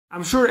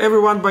I'm sure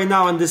everyone by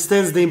now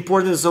understands the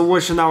importance of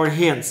washing our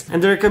hands,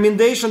 and the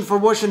recommendation for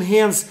washing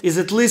hands is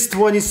at least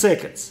 20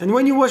 seconds. And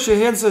when you wash your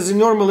hands as you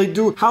normally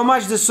do, how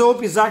much the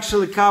soap is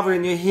actually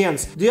covering your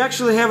hands? Do you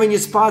actually have any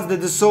spots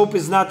that the soap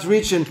is not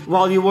reaching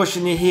while you're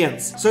washing your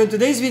hands? So in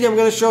today's video I'm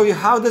going to show you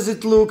how does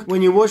it look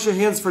when you wash your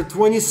hands for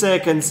 20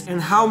 seconds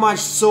and how much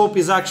soap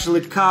is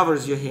actually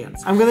covers your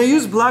hands. I'm going to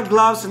use black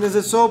gloves, and as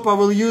a soap I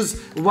will use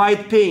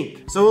white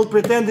paint. So we'll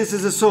pretend this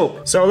is a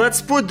soap. So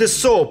let's put the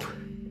soap.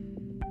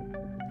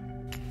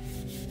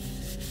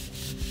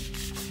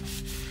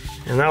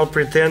 And I'll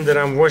pretend that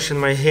I'm washing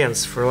my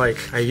hands for like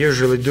I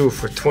usually do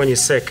for 20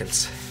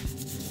 seconds.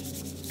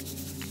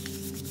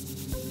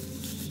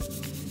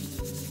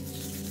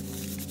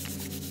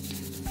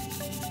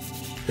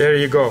 There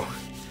you go.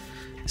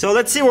 So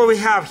let's see what we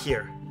have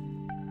here.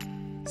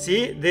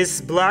 See,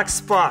 these black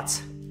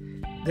spots.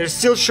 They're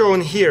still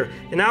showing here.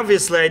 And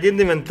obviously I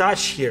didn't even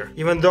touch here,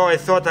 even though I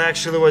thought I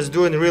actually was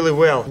doing really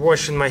well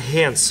washing my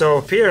hands. So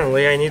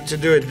apparently I need to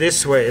do it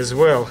this way as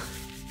well.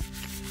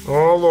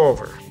 All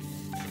over.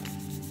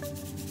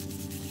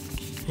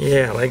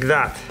 Yeah, like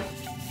that.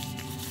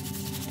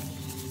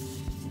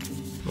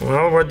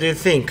 Well, what do you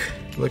think?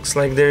 Looks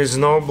like there is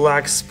no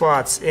black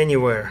spots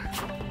anywhere.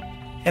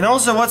 And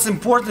also what's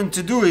important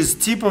to do is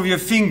tip of your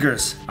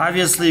fingers.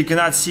 Obviously you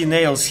cannot see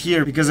nails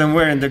here because I'm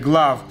wearing the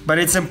glove, but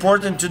it's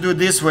important to do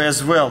this way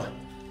as well.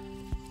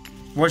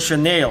 Wash your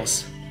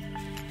nails.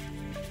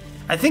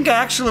 I think I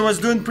actually was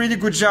doing pretty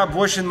good job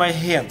washing my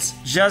hands.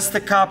 Just a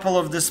couple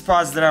of the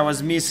spots that I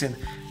was missing.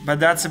 But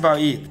that's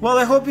about it. Well,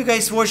 I hope you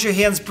guys wash your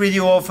hands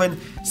pretty often.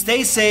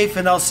 Stay safe,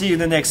 and I'll see you in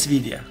the next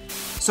video.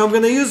 So I'm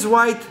gonna use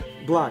white,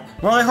 black.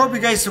 Well, I hope you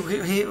guys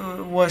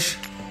wash